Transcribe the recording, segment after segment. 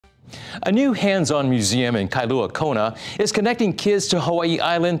A new hands-on museum in Kailua-Kona is connecting kids to Hawai'i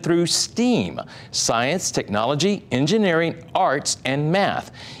Island through STEAM, science, technology, engineering, arts, and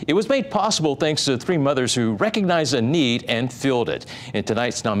math. It was made possible thanks to three mothers who recognized a need and filled it. In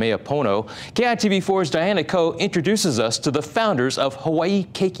tonight's Namea Pono, KITV4's Diana Ko introduces us to the founders of Hawai'i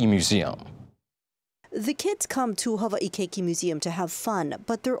Keiki Museum. The kids come to Hawai'i Keiki Museum to have fun,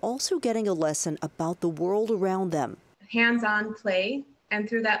 but they're also getting a lesson about the world around them. Hands-on play, and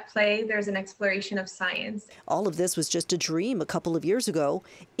through that play, there's an exploration of science. All of this was just a dream a couple of years ago.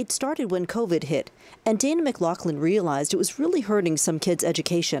 It started when COVID hit, and Dana McLaughlin realized it was really hurting some kids'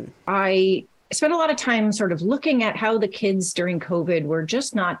 education. I spent a lot of time sort of looking at how the kids during COVID were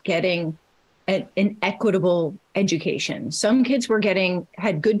just not getting an equitable education. Some kids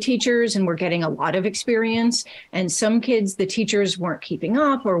had good teachers and were getting a lot of experience. And some kids, the teachers weren't keeping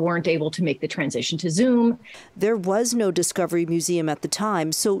up or weren't able to make the transition to Zoom. There was no Discovery Museum at the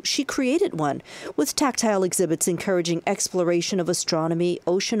time, so she created one with tactile exhibits encouraging exploration of astronomy,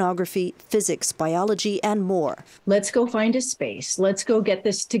 oceanography, physics, biology, and more. Let's go find a space. Let's go get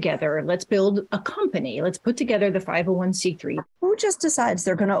this together. Let's build a company. Let's put together the 501c3. Who just decides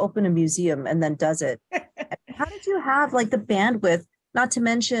they're going to open a museum and then does it? How did you have the bandwidth, not to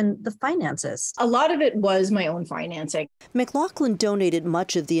mention the finances? A lot of it was my own financing. McLaughlin donated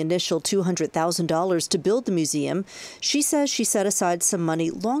much of the initial $200,000 to build the museum. She says she set aside some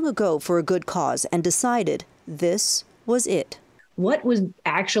money long ago for a good cause and decided this was it. What would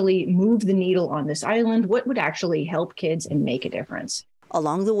actually move the needle on this island? What would actually help kids and make a difference?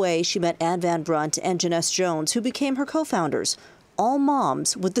 Along the way, she met Ann Van Brunt and Janess Jones, who became her co-founders. All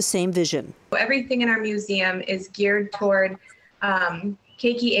moms with the same vision. Everything in our museum is geared toward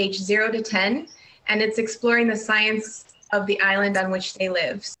keiki age 0 to 10, and it's exploring the science of the island on which they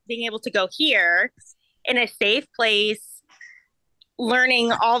live. Being able to go here in a safe place,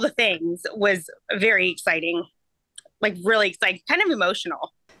 learning all the things was very exciting, really exciting, kind of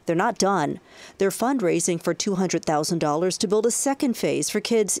emotional. They're not done. They're fundraising for $200,000 to build a second phase for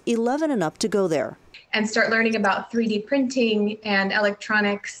kids 11 and up to go there. And start learning about 3D printing and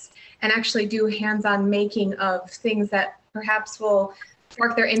electronics and actually do hands-on making of things that perhaps will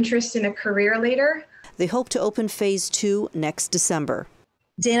spark their interest in a career later. They hope to open phase 2 next December.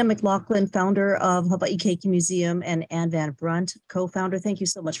 Dana McLaughlin, founder of Hawai'i Keiki Museum, and Ann Van Brunt, co-founder. Thank you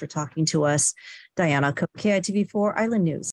so much for talking to us. Diana Ko, KITV4 Island News.